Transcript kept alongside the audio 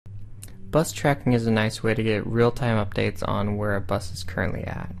Bus tracking is a nice way to get real-time updates on where a bus is currently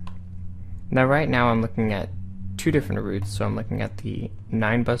at. Now right now I'm looking at two different routes, so I'm looking at the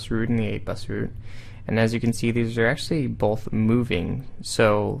 9 bus route and the 8 bus route, and as you can see these are actually both moving,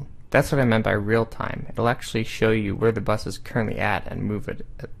 so that's what I meant by real time. It'll actually show you where the bus is currently at and move it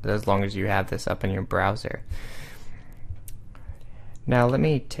as long as you have this up in your browser. Now let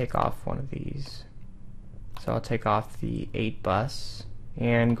me take off one of these. So I'll take off the 8 bus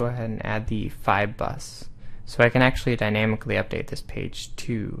and go ahead and add the 5 bus. So I can actually dynamically update this page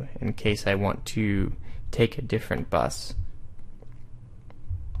too in case I want to take a different bus.